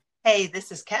Hey,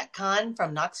 this is Kat Kahn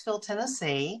from Knoxville,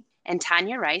 Tennessee, And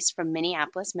Tanya Rice from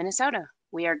Minneapolis, Minnesota.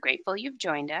 We are grateful you've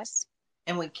joined us.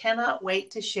 and we cannot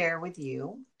wait to share with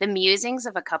you. The musings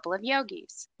of a couple of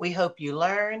yogis. We hope you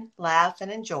learn, laugh,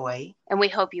 and enjoy And we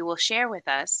hope you will share with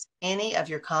us. any of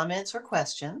your comments or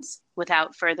questions.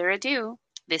 Without further ado,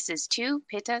 this is Two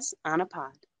Pittas on a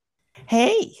Pod.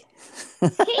 Hey.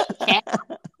 Hey, Kat.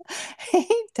 Hey,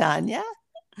 Tanya.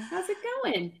 How's it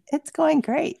going? It's going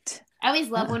great. I always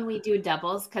love when we do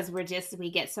doubles because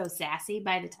we get so sassy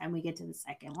by the time we get to the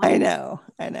second I one. know.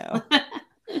 I know.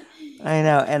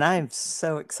 And I'm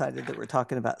so excited that we're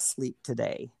talking about sleep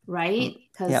today. Right?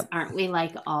 Because Yep. aren't we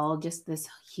like all just this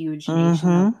huge nation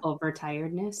of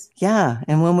overtiredness? Yeah.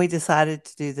 And when we decided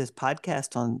to do this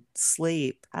podcast on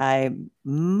sleep, I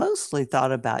mostly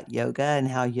thought about yoga and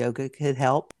how yoga could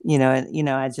help.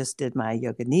 I just did my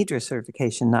Yoga Nidra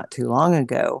certification not too long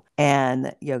ago,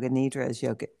 and Yoga Nidra is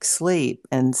yogic sleep.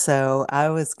 And so I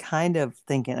was kind of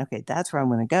thinking, okay, that's where I'm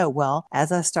going to go. Well,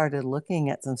 as I started looking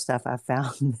at some stuff, I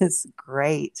found this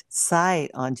great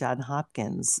site on Johns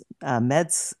Hopkins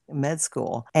med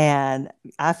school, and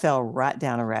I fell right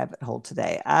down a rabbit hole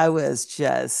today. I was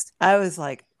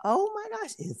like, oh my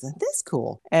gosh, isn't this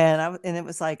cool? And it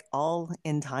was like all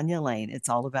in Tanya Lane. It's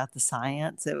all about the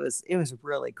science. It was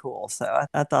really cool. So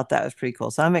I thought that was pretty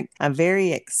cool. So I'm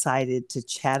very excited to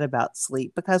chat about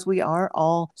sleep because we are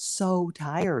all so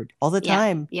tired all the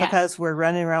time because we're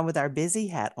running around with our busy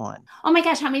hat on. Oh my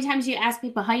gosh, how many times you ask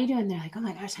people how you doing? They're like, oh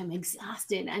my gosh, I'm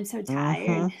exhausted. I'm so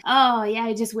tired. Oh yeah,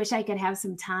 I just wish I could have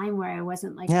some time where I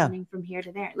wasn't like running from here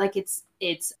to there. Like it's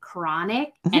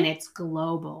chronic and it's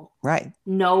global. Right.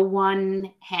 No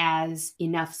one has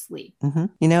enough sleep.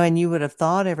 And you would have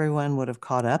thought everyone would have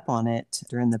caught up on it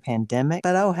during the pandemic,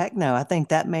 but oh heck no. I think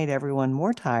that made everyone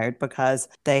more tired because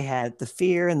they had the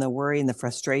fear and the worry and the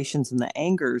frustrations and the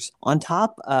angers on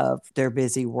top of their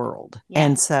busy world.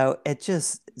 And so it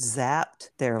just zapped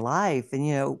their life.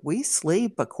 And we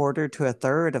sleep a quarter to a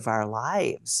third of our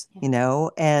lives,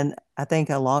 and I think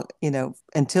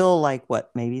until like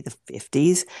maybe the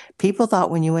 50s, people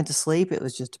thought when you went to sleep, it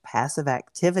was just a passive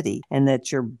activity and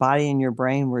that your body and your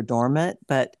brain were dormant.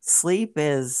 But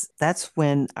that's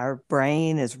when our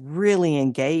brain is really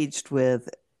engaged with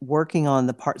working on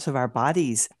the parts of our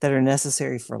bodies that are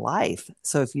necessary for life.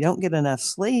 So if you don't get enough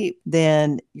sleep,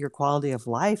 then your quality of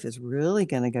life is really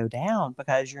going to go down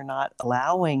because you're not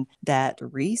allowing that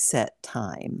reset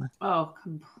time. Oh,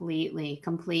 completely.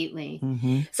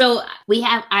 So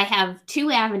I have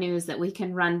two avenues that we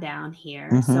can run down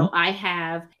here. So I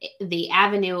have the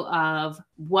avenue of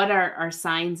what are our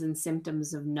signs and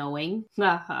symptoms of knowing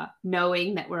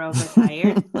that we're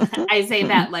overtired. I say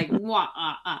that like,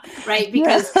 right?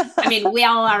 Because I mean, we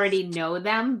all already know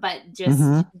them, but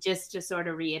just to sort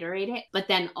of reiterate it. But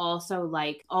then also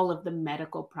like all of the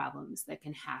medical problems that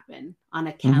can happen on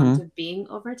account of being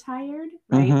overtired,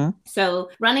 right?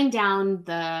 So running down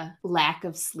the lack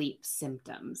of sleep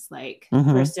symptoms, like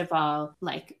first of all,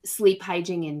 like sleep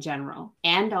hygiene in general,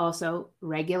 and also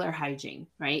regular hygiene,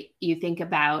 right? You think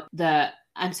about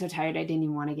I'm so tired. I didn't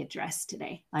even want to get dressed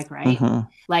today. Like, right.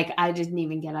 Like I didn't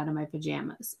even get out of my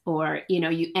pajamas or,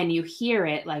 you hear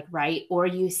it like, right. Or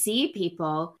you see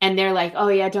people and they're like, oh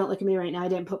yeah, don't look at me right now. I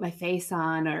didn't put my face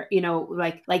on or,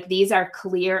 like these are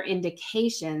clear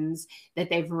indications that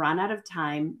they've run out of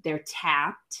time. They're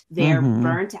tapped, they're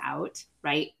burnt out,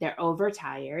 right? They're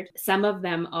overtired. Some of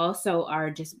them also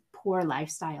are just poor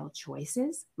lifestyle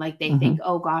choices. Like they think,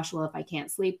 oh gosh, well, if I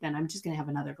can't sleep, then I'm just going to have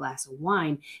another glass of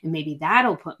wine and maybe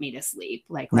that'll put me to sleep.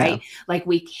 Like, right. Like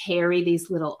we carry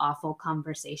these little awful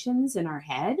conversations in our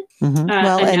head.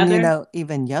 And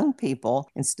even young people,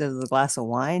 instead of the glass of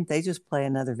wine, they just play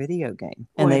another video game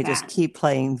and they just keep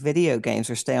playing video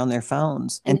games or stay on their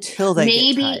phones until they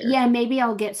get tired. Yeah, maybe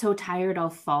I'll get so tired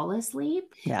I'll fall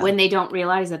asleep when they don't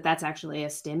realize that that's actually a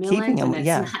stimulant and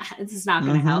it's not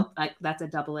going to help. Like that's a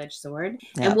double-edged sword.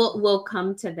 And we'll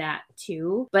come to that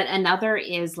too. But another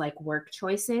is like work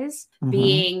choices,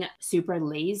 being super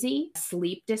lazy,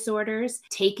 sleep disorders,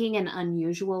 taking an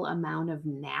unusual amount of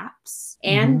naps,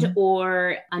 and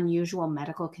or unusual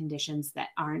medical conditions that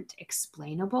aren't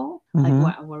explainable.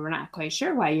 Like we're not quite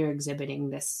sure why you're exhibiting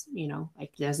this,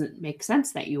 like doesn't make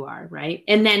sense that you are, right?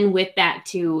 And then with that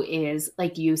too is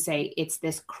like you say, it's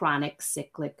this chronic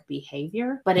cyclic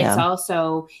behavior, but it's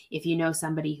also, if you know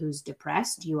somebody who's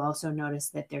depressed, you also notice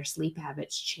that their sleep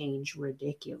habits change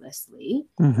ridiculously,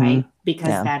 right?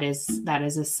 Because that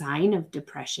is a sign of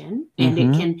depression.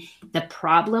 And the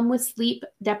problem with sleep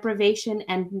deprivation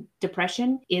and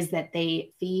depression is that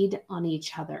they feed on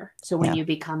each other. So when you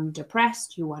become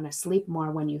depressed, you want to sleep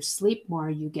more. When you sleep more,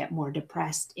 you get more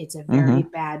depressed. It's a very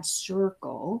bad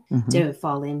circle to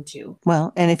fall into.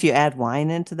 Well, and if you add wine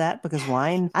into that, because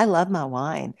wine, I love my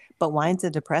wine, but wine's a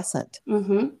depressant.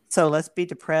 So let's be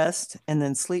depressed and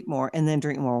then sleep more and then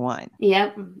drink more wine.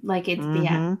 Yep. Like it's,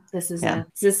 this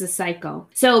is a cycle.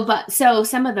 So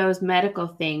some of those medical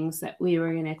things that we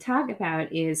were going to talk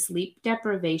about is sleep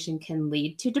deprivation can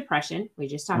lead to depression. We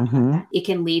just talked about that. It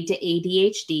can lead to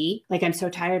ADHD. Like, I'm so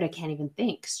tired, I can't even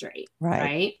think straight.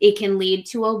 Right. It can lead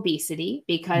to obesity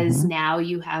because now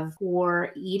you have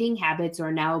poor eating habits,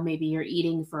 or now maybe you're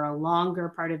eating for a longer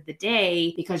part of the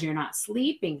day because you're not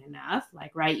sleeping enough.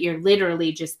 Like, right. You're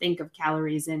literally just think of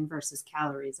calories in versus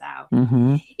calories out.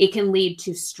 It can lead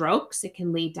to strokes. It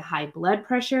can lead to high blood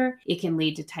pressure. It can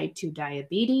lead to type 2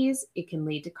 diabetes. It can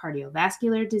lead to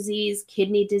cardiovascular disease,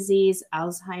 kidney disease,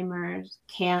 Alzheimer's,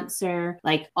 cancer,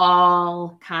 like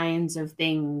all kinds of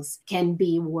things can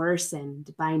be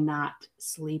worsened by not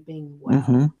sleeping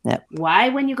well. Why,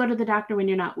 when you go to the doctor, when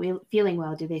you're not feeling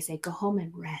well, do they say, go home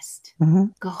and rest?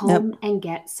 Go home and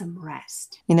get some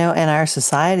rest. And our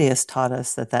society has taught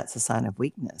us that that's a sign of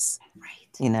weakness. Right.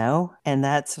 And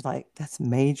that's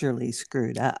majorly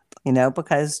screwed up,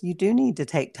 because you do need to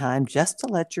take time just to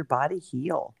let your body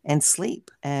heal and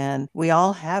sleep. And we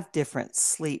all have different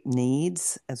sleep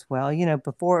needs as well.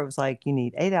 Before it was like you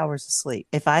need 8 hours of sleep.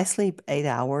 If I sleep 8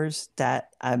 hours, that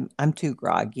I'm too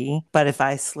groggy. But if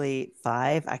I sleep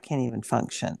 5, I can't even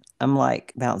function. I'm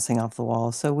like bouncing off the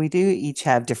wall. So we do each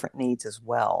have different needs as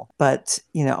well. But,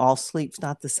 all sleep's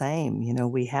not the same.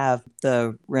 We have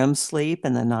the REM sleep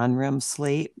and the non-REM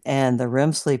sleep. And the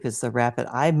REM sleep is the rapid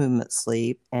eye movement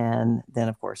sleep. And then,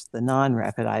 of course, the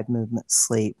non-rapid eye movement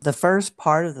sleep. The first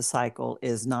part of the cycle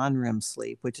is non-REM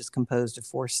sleep, which is composed of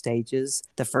 4 stages.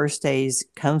 The first stage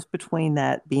comes between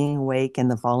that being awake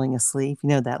and the falling asleep,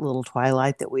 that little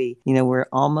twilight that we're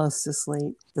almost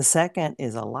asleep. The second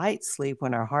is a light sleep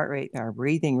when our heart rate and our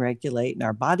breathing regulate and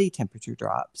our body temperature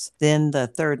drops. Then the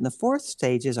third and the fourth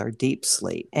stages are deep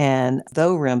sleep. And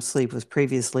though REM sleep was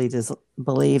previously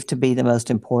believed to be the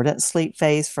most important sleep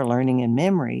phase for learning and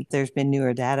memory, there's been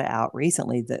newer data out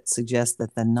recently that suggests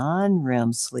that the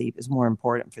non-REM sleep is more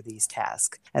important for these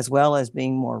tasks, as well as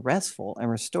being more restful and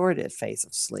restorative phase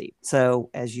of sleep. So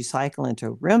as you cycle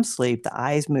into REM sleep, the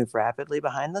eyes move rapidly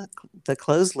behind the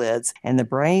closed lids, and the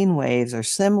brain waves are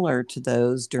similar to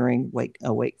those during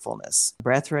wakefulness.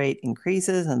 Breath rate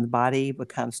increases and the body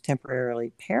becomes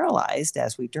temporarily paralyzed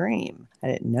as we dream. I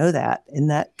didn't know that. Isn't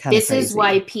that kind of crazy? This is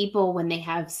why people, when they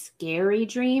have scary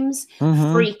dreams,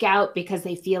 freak out because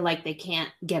they feel like they can't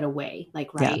get away,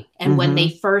 And when they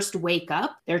first wake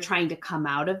up, they're trying to come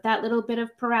out of that little bit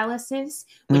of paralysis,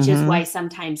 which is why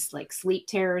sometimes like sleep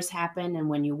terrors happen. And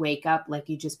when you wake up, like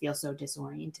you just feel so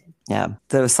disoriented. Yeah.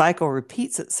 The cycle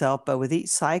repeats itself, but with each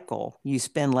cycle, you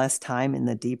spend less time in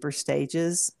the deeper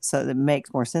stages. So it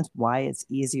makes more sense why it's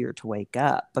easier to wake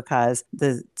up, because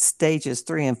the stages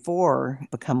 3 and 4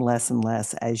 become less and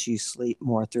less as you sleep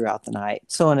more throughout the night.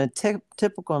 So in a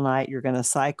typical night, you're going to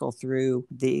cycle through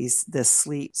this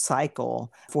sleep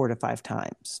cycle 4 to 5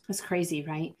 times. That's crazy,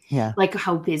 right? Yeah. Like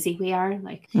how busy we are.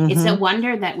 Like it's a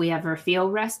wonder that we ever feel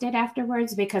rested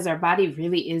afterwards, because our body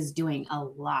really is doing a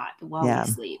lot while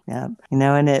we sleep. Yeah.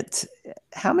 And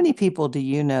how many people do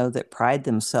you know that pride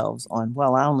themselves on,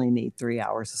 well, I only need 3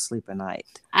 hours of sleep a night?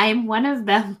 I'm one of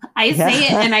them. I say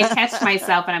it and I catch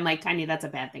myself and I'm like, Tanya, that's a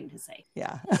bad thing to say.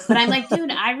 Yeah. But I'm like,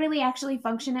 dude, I really actually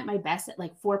function at my best at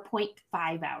like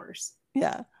 4.5 hours.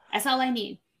 Yeah. That's all I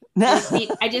need.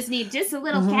 I just need just a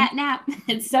little cat nap.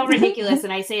 It's so ridiculous.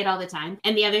 And I say it all the time.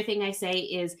 And the other thing I say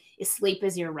is sleep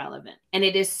is irrelevant. And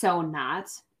it is so not.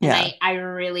 And I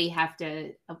really have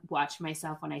to watch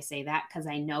myself when I say that, because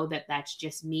I know that that's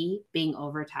just me being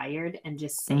overtired and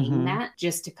just saying that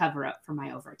just to cover up for my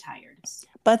overtiredness.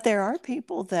 But there are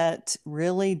people that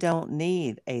really don't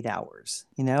need 8 hours.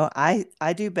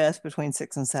 I do best between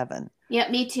 6 and 7. Yeah,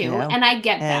 me too. And I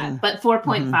get that. But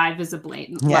 4.5 is a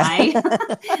blatant lie.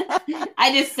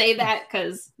 I just say that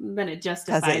because then it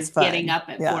justifies getting up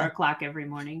at 4 o'clock every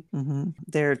morning.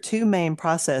 There are two main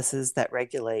processes that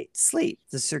regulate sleep,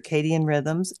 the circadian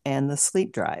rhythms and the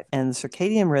sleep drive. And the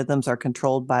circadian rhythms are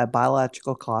controlled by a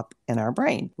biological clock in our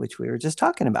brain, which we were just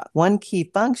talking about. One key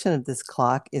function of this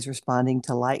clock is responding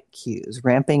to light cues,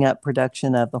 ramping up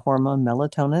production of the hormone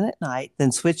melatonin at night,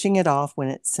 then switching it off when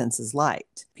it senses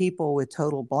light. People with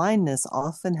total blindness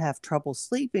often have trouble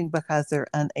sleeping because they're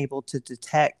unable to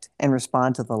detect and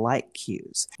respond to the light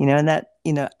cues.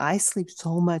 I sleep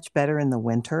so much better in the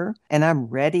winter, and I'm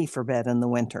ready for bed in the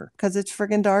winter because it's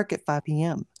friggin' dark at 5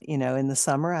 p.m. In the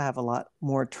summer, I have a lot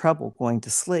more trouble going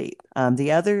to sleep.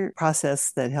 The other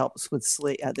process that helps with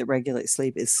sleep, that regulates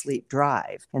sleep, is sleep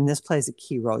drive. And this plays a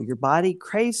key role. Your body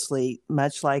craves sleep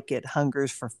much like it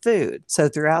hungers for food. So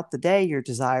throughout the day, your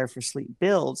desire for sleep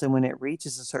builds. And when it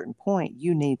reaches a certain point,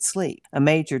 you need sleep. A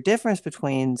major difference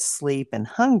between sleep and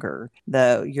hunger,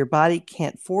 though, your body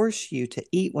can't force you to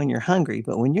eat when you're hungry.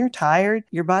 But when you're tired,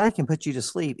 your body can put you to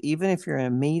sleep, even if you're in a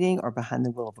meeting or behind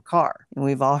the wheel of a car. And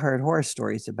we've all heard horror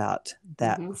stories about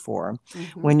that before.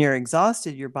 When you're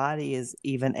exhausted, your body is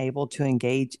even able to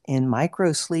engage in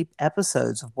micro sleep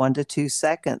episodes of 1 to 2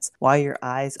 seconds while your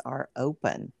eyes are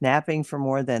open. Napping for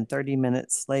more than 30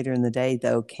 minutes later in the day,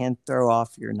 though, can throw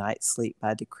off your night's sleep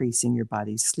by decreasing your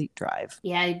body's sleep drive.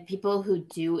 Yeah, people who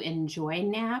do enjoy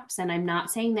naps, and I'm not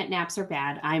saying that naps are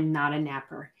bad. I'm not a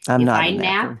napper. If I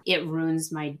nap, it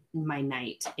ruins my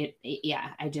night.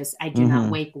 I do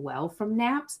not wake well from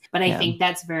naps, but I think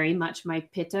that's very much my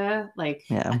pitta,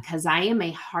 because I am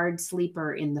a hard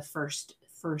sleeper in the first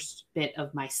bit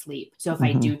of my sleep. So if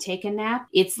I do take a nap,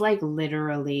 it's like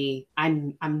literally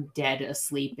I'm dead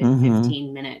asleep in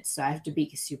 15 minutes. So I have to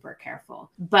be super careful.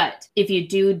 But if you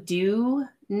do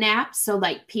naps, so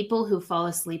like people who fall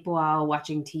asleep while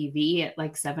watching TV at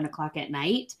like 7 o'clock at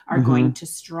night are going to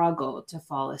struggle to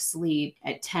fall asleep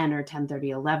at 10 or 10:30,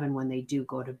 11 when they do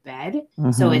go to bed.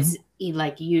 So it's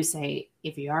like you say,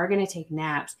 if you are going to take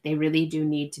naps, they really do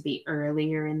need to be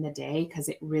earlier in the day because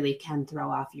it really can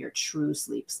throw off your true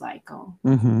sleep cycle.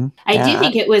 I do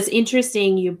think it was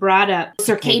interesting you brought up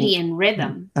circadian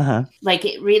rhythm. Like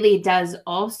it really does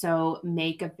also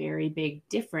make a very big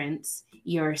difference,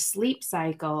 your sleep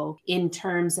cycle in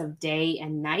terms of day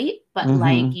and night. But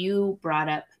like you brought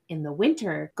up in the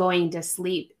winter, going to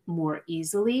sleep more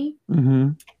easily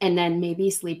and then maybe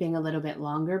sleeping a little bit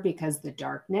longer because the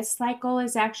darkness cycle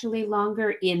is actually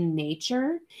longer in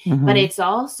nature, but it's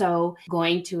also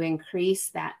going to increase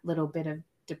that little bit of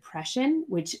depression,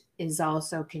 which is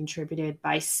also contributed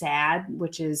by SAD,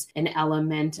 which is an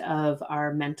element of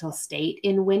our mental state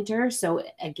in winter. So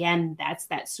again, that's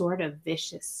that sort of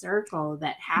vicious circle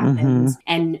that happens,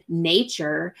 and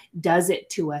nature does it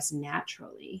to us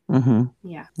naturally.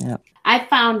 Yeah. I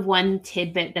found one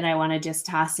tidbit that I want to just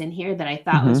toss in here that I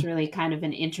thought was really kind of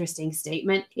an interesting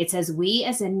statement. It says, we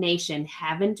as a nation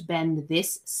haven't been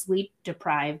this sleep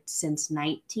deprived since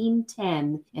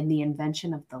 1910 and the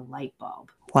invention of the light bulb.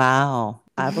 Wow.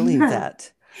 I believe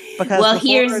that. Because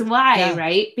here's why,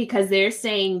 right? Because they're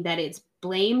saying that it's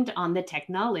blamed on the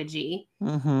technology.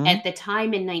 At the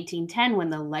time in 1910, when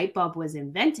the light bulb was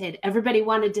invented, everybody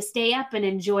wanted to stay up and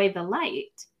enjoy the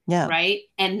light. Right.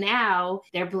 And now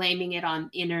they're blaming it on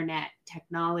internet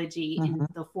technology in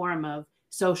the form of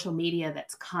social media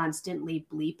that's constantly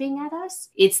bleeping at us.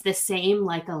 It's the same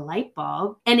like a light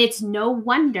bulb. And it's no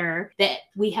wonder that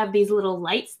we have these little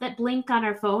lights that blink on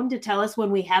our phone to tell us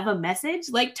when we have a message.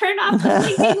 Like, turn off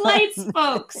the blinking lights,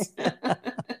 folks.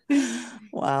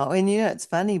 Wow. And it's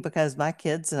funny because my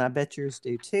kids, and I bet yours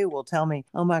do too, will tell me,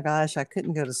 oh my gosh, I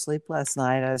couldn't go to sleep last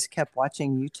night. I just kept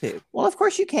watching YouTube. Well, of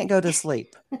course you can't go to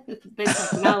sleep. The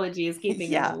technology is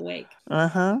keeping them awake.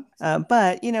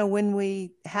 But, when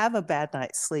we have a bad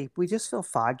night's sleep, we just feel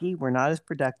foggy. We're not as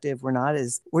productive.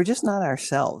 We're just not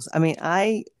ourselves. I mean,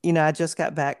 I just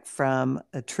got back from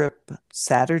a trip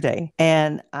Saturday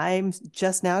and I'm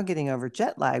just now getting over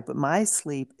jet lag, but my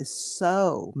sleep is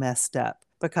so messed up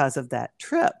because of that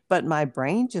trip. But my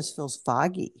brain just feels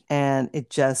foggy and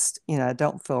it just, I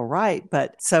don't feel right.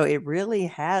 But so it really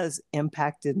has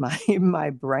impacted my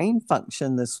brain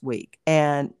function this week.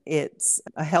 And it's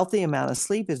a healthy amount of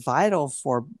sleep is vital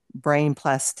for brain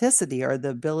plasticity, or the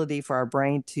ability for our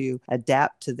brain to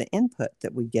adapt to the input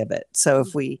that we give it. So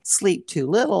if we sleep too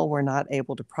little, we're not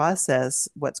able to process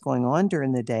what's going on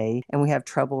during the day, and we have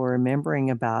trouble remembering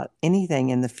about anything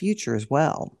in the future as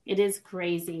well. It is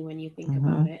crazy when you think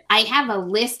about it. I have a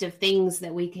list of things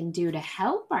that we can do to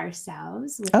help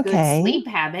ourselves with good sleep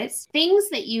habits. Things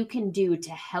that you can do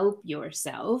to help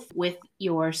yourself with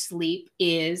your sleep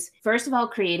is, first of all,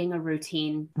 creating a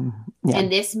routine. Yeah.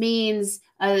 And this means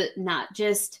not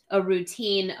just a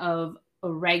routine of a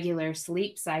regular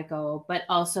sleep cycle, but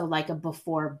also like a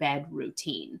before bed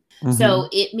routine. Mm-hmm. So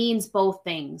it means both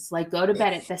things, like go to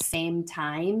bed at the same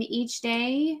time each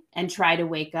day and try to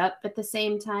wake up at the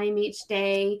same time each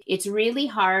day. It's really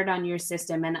hard on your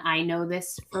system. And I know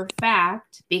this for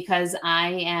fact because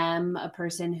I am a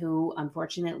person who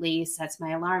unfortunately sets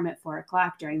my alarm at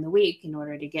 4:00 during the week in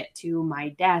order to get to my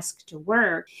desk to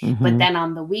work. Mm-hmm. But then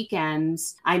on the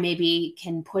weekends, I maybe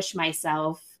can push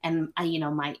myself and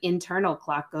my internal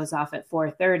clock goes off at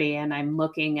 4:30 and I'm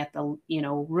looking at the,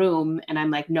 room and I'm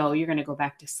like, no, you're going to go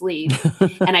back to sleep.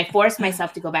 And I force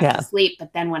myself to go back to sleep.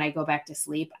 But then when I go back to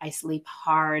sleep, I sleep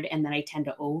hard and then I tend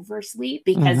to oversleep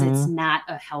because it's not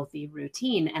a healthy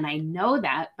routine. And I know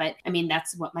that, but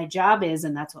that's what my job is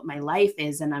and that's what my life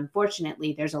is. And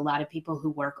unfortunately, there's a lot of people who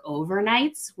work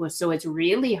overnights. So it's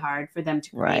really hard for them to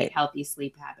create healthy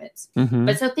sleep habits. Mm-hmm.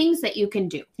 But so things that you can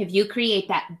do, if you create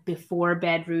that before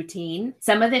bed routine,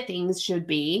 some of the things should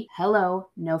be, hello,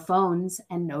 no phones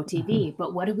and no TV. Mm-hmm.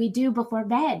 But what do we do before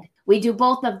bed? We do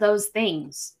both of those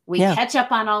things. We catch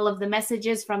up on all of the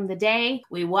messages from the day.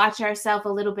 We watch ourselves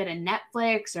a little bit of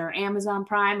Netflix or Amazon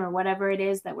Prime or whatever it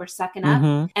is that we're sucking up.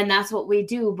 Mm-hmm. And that's what we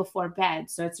do before bed.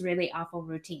 So it's really awful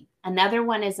routine. Another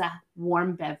one is a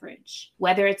warm beverage,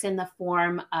 whether it's in the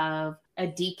form of a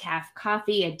decaf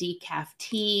coffee, a decaf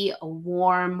tea, a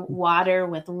warm water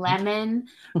with lemon,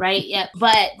 right? Yeah.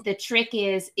 But the trick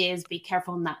is be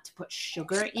careful not to put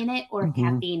sugar in it or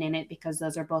caffeine in it because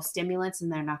those are both stimulants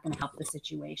and they're not going to help the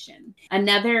situation.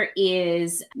 Another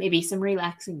is maybe some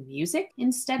relaxing music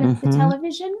instead of the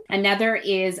television. Another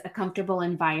is a comfortable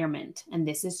environment. And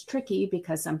this is tricky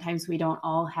because sometimes we don't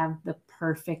all have the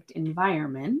perfect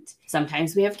environment.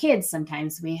 Sometimes we have kids,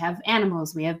 sometimes we have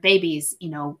animals, we have babies,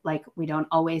 like we don't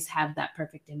always have that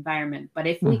perfect environment. But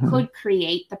if we could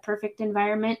create the perfect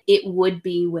environment, it would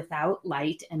be without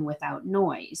light and without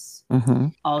noise.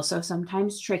 Also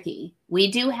sometimes tricky. We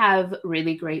do have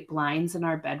really great blinds in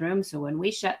our bedroom. So when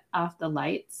we shut off the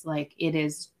lights, like it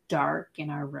is dark in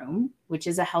our room, which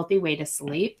is a healthy way to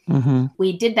sleep.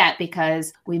 We did that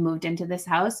because we moved into this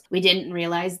house. We didn't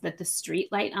realize that the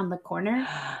street light on the corner,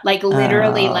 like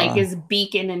literally like is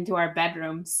beacon into our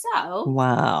bedroom. So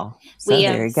wow. So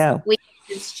there you go. We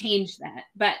just changed that.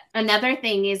 But another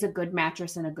thing is a good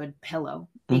mattress and a good pillow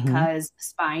because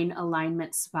spine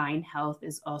alignment, spine health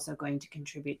is also going to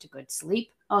contribute to good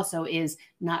sleep. Also is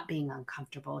not being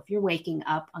uncomfortable. If you're waking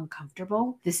up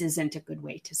uncomfortable, this isn't a good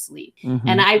way to sleep.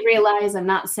 And I realize I'm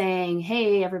not saying,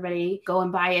 hey, everybody, go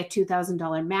and buy a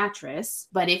 $2,000 mattress.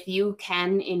 But if you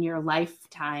can in your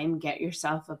lifetime get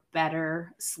yourself a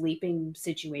better sleeping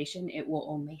situation, it will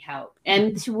only help.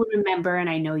 And to remember, and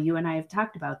I know you and I have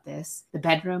talked about this, the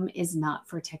bedroom is not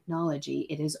for technology.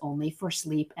 It is only for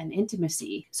sleep and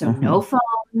intimacy. So no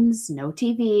phones, no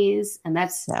TVs. And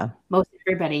that's most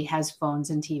everybody has phones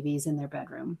and TVs in their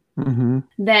bedroom.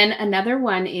 Then another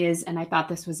one is, and I thought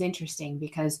this was interesting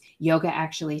because yoga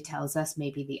actually tells us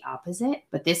maybe the opposite,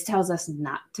 but this tells us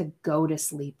not to go to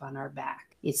sleep on our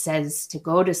back. It says to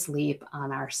go to sleep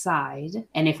on our side.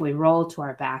 And if we roll to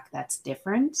our back, that's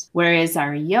different. Whereas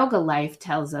our yoga life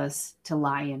tells us to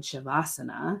lie in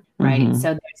Shavasana, right? So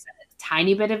there's a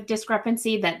tiny bit of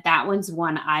discrepancy that one's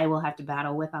one I will have to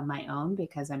battle with on my own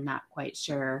because I'm not quite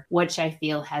sure which I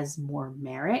feel has more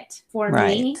merit for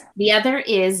me. The other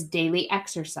is daily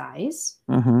exercise.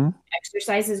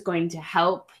 Exercise is going to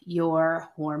help your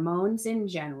hormones in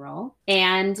general,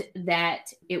 and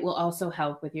that it will also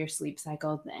help with your sleep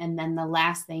cycle. And then the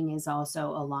last thing is also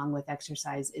along with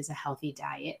exercise is a healthy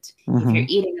diet. If you're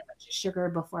eating a bunch of sugar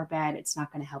before bed, it's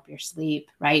not going to help your sleep,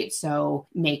 right? So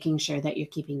making sure that you're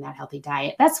keeping that healthy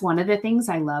diet. That's one of the things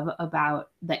I love about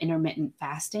the intermittent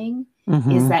fasting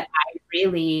is that I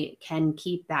really can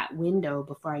keep that window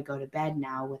before I go to bed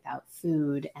now without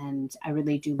food. And I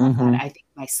really do love that. I think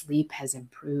my sleep has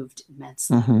improved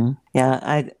immensely.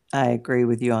 Yeah, I agree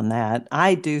with you on that.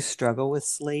 I do struggle with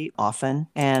sleep often.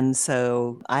 And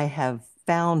so I have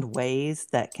found ways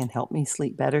that can help me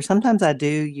sleep better. Sometimes I do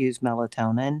use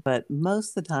melatonin, but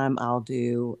most of the time I'll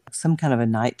do some kind of a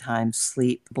nighttime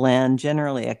sleep blend,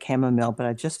 generally a chamomile, but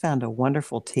I just found a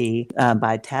wonderful tea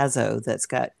by Tazo that's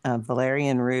got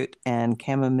valerian root and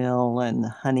chamomile and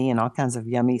honey and all kinds of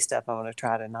yummy stuff I want to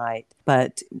try tonight.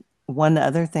 But one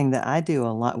other thing that I do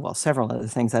a lot, well, several other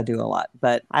things I do a lot,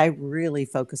 but I really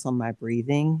focus on my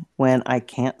breathing when I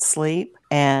can't sleep.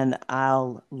 and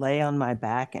I'll lay on my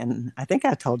back. And I think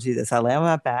I told you this. I lay on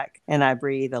my back and I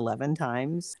breathe 11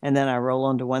 times. And then I roll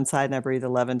onto one side and I breathe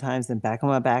 11 times, then back on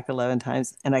my back 11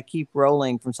 times. And I keep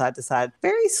rolling from side to side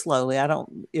very slowly. I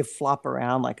don't flop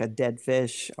around like a dead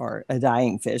fish or a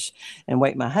dying fish and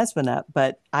wake my husband up.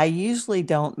 But I usually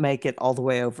don't make it all the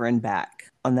way over and back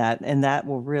on that, and that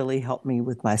will really help me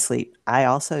with my sleep. I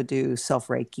also do self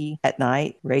Reiki at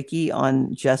night. Reiki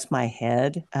on just my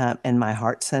head and my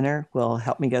heart center will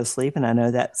help me go to sleep. And I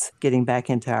know that's getting back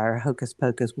into our hocus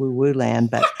pocus woo woo land,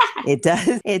 but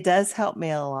it does help me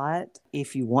a lot.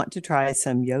 If you want to try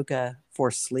some yoga for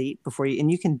sleep before you,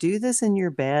 and you can do this in your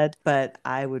bed, but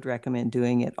I would recommend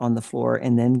doing it on the floor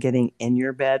and then getting in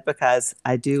your bed, because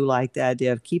I do like the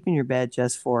idea of keeping your bed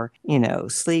just for,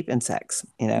 sleep and sex,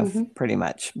 pretty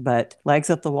much. But legs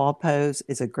up the wall pose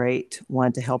is a great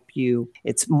one to help you.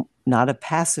 It's not a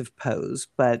passive pose,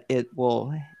 but it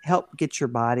will help get your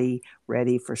body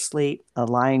ready for sleep. A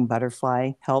lying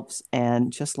butterfly helps,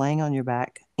 and just laying on your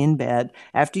back in bed.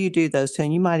 After you do those two,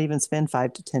 and you might even spend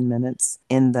 5 to 10 minutes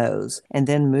in those, and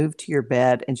then move to your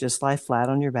bed and just lie flat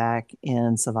on your back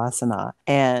in Savasana,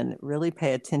 and really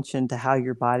pay attention to how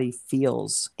your body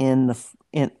feels in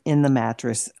the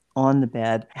mattress, on the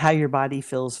bed, how your body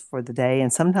feels for the day.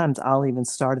 And sometimes I'll even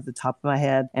start at the top of my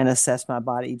head and assess my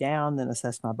body down, then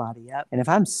assess my body up. And if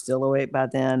I'm still awake by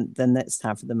then it's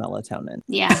time for the melatonin.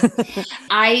 Yeah.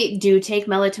 I do take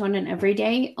melatonin every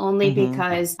day, only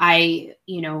because I,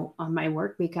 on my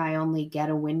work week, I only get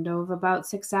a window of about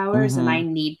 6 hours and I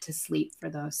need to sleep for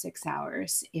those 6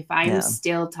 hours. If I'm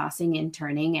still tossing and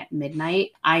turning at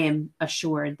midnight, I am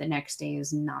assured the next day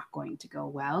is not going to go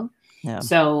well. Yeah.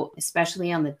 So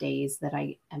especially on the days that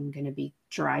I am going to be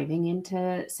driving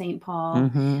into St. Paul,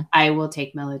 I will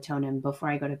take melatonin before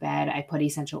I go to bed. I put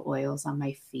essential oils on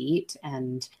my feet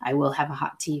and I will have a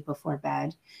hot tea before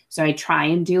bed. So I try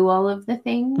and do all of the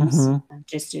things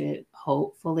just to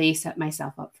hopefully set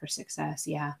myself up for success.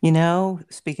 Yeah.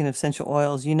 Speaking of essential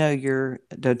oils, your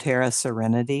doTERRA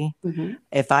Serenity.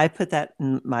 If I put that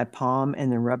in my palm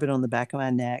and then rub it on the back of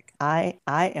my neck, I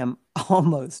am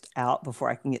almost out before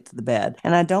I can get to the bed.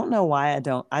 And I don't know why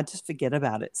I just forget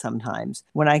about it sometimes.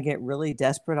 When I get really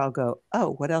desperate, I'll go,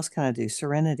 oh, what else can I do?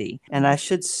 Serenity. And I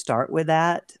should start with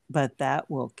that, but that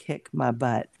will kick my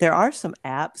butt. There are some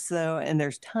apps though, and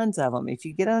there's tons of them. If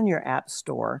you get on your app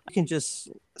store, you can just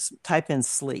type in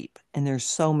sleep, and there's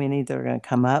so many that are going to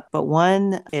come up. But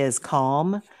one is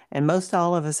Calm. And most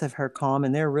all of us have heard Calm,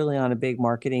 and they're really on a big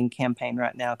marketing campaign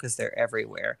right now because they're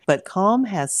everywhere. But Calm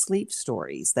has sleep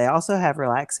stories. They also have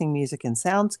relaxing music and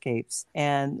soundscapes.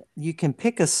 And you can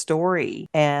pick a story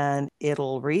and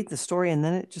it'll read the story and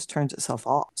then it just turns itself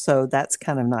off. So that's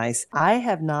kind of nice. I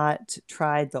have not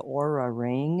tried the Aura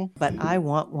Ring, but I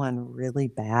want one really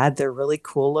bad. They're really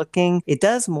cool looking. It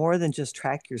does more than just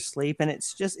track your sleep. And it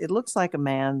looks like a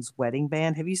man's wedding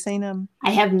band. Have you seen them?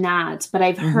 I have not, but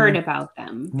I've heard about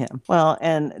them. Yeah. Well,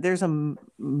 and there's a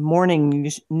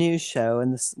morning news show,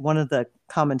 and one of the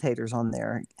commentators on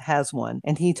there has one,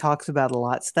 and he talks about a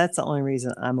lot. So that's the only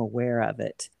reason I'm aware of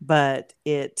it. But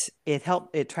it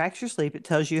tracks your sleep. It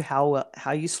tells you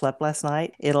how you slept last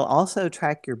night. It'll also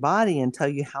track your body and tell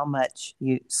you how much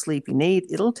sleep you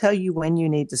need. It'll tell you when you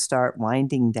need to start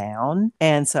winding down.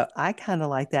 And so I kind of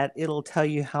like that. It'll tell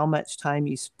you how much time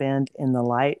you spend in the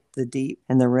light, the deep,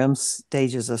 and the REM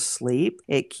stages of sleep.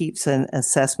 It keeps an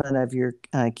assessment of your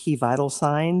key vital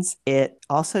signs. It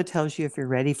also tells you if you're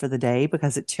ready for the day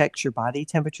because it checks your body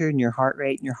temperature and your heart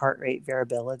rate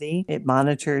variability. It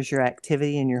monitors your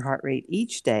activity and your heart rate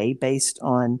each day based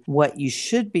on what you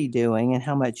should be doing and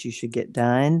how much you should get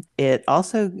done. It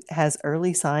also has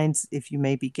early signs if you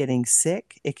may be getting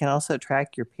sick. It can also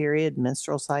track your period,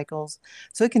 menstrual cycles.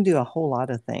 So it can do a whole lot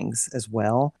of things as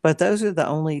well. But those are the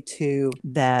only two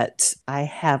that I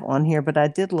have on here. But I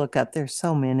did look up, there's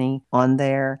so many on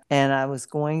there, and I was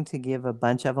going to give a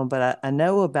bunch of them, but I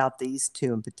know about these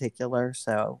two in particular.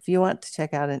 So if you want to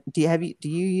check out it, do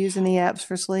you use any apps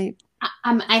for sleep?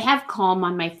 I have Calm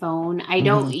on my phone. I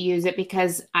don't use it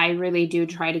because I really do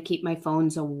try to keep my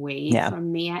phones away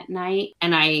from me at night.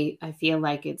 And I feel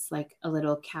like it's like a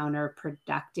little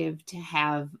counterproductive to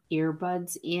have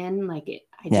earbuds in.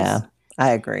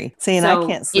 I agree. See, and I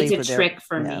can't sleep. It's a trick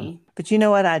for me. But you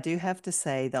know what? I do have to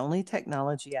say the only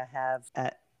technology I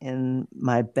have in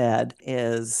my bed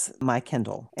is my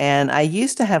Kindle. And I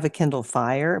used to have a Kindle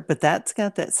Fire, but that's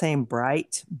got that same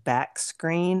bright back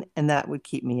screen and that would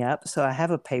keep me up. So I have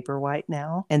a Paperwhite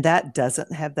now, and that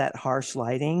doesn't have that harsh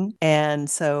lighting. And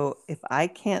so if I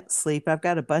can't sleep, I've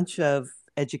got a bunch of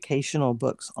educational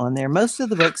books on there. Most of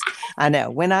the books, I know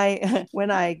when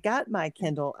I got my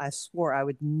Kindle, I swore I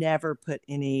would never put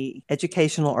any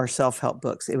educational or self-help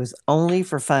books. It was only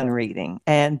for fun reading.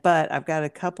 But I've got a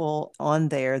couple on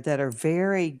there that are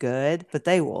very good, but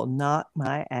they will knock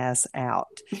my ass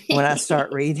out when I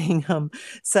start reading them.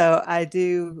 So I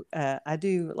do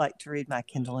like to read my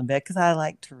Kindle in bed because I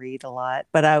like to read a lot.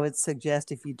 But I would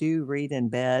suggest if you do read in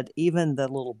bed, even the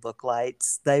little book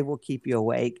lights, they will keep you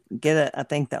awake. I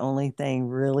think the only thing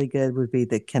really good would be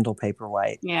the Kindle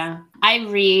Paperwhite. Yeah. I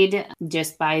read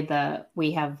just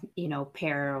we have,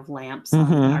 pair of lamps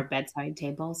on our bedside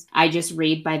tables. I just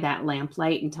read by that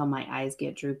lamplight until my eyes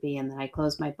get droopy, and then I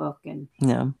close my book and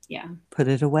put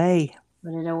it away.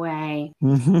 Put it away.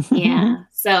 Yeah.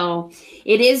 So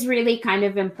it is really kind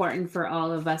of important for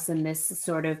all of us in this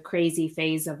sort of crazy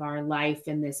phase of our life,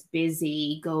 and this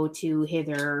busy go to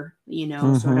hither,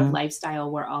 sort of lifestyle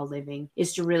we're all living,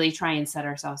 is to really try and set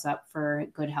ourselves up for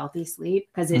good, healthy sleep.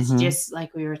 Because it's just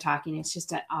like we were talking, it's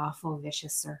just an awful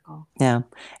vicious circle. Yeah.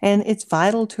 And it's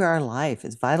vital to our life.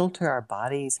 It's vital to our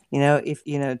bodies. If,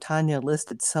 Tanya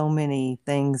listed so many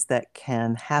things that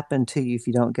can happen to you if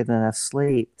you don't get enough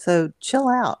sleep. So chill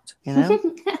out,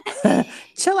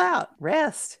 chill out,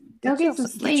 rest. Go get some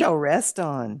sleep. Get your rest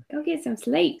on. Go get some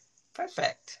sleep.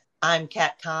 Perfect. I'm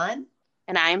Kat Kahn.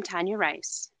 And I'm Tanya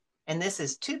Rice. And this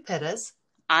is Two Pittas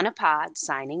on a Pod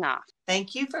signing off.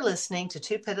 Thank you for listening to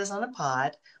Two Pittas on a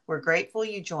Pod. We're grateful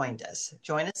you joined us.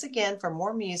 Join us again for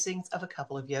more musings of a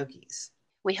couple of yogis.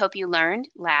 We hope you learned,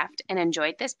 laughed, and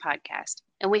enjoyed this podcast.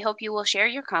 And we hope you will share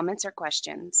your comments or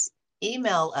questions.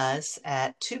 Email us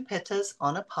at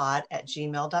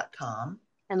twopittasonapod@gmail.com.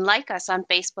 And like us on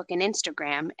Facebook and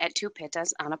Instagram at Two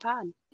Pittas on a Pod.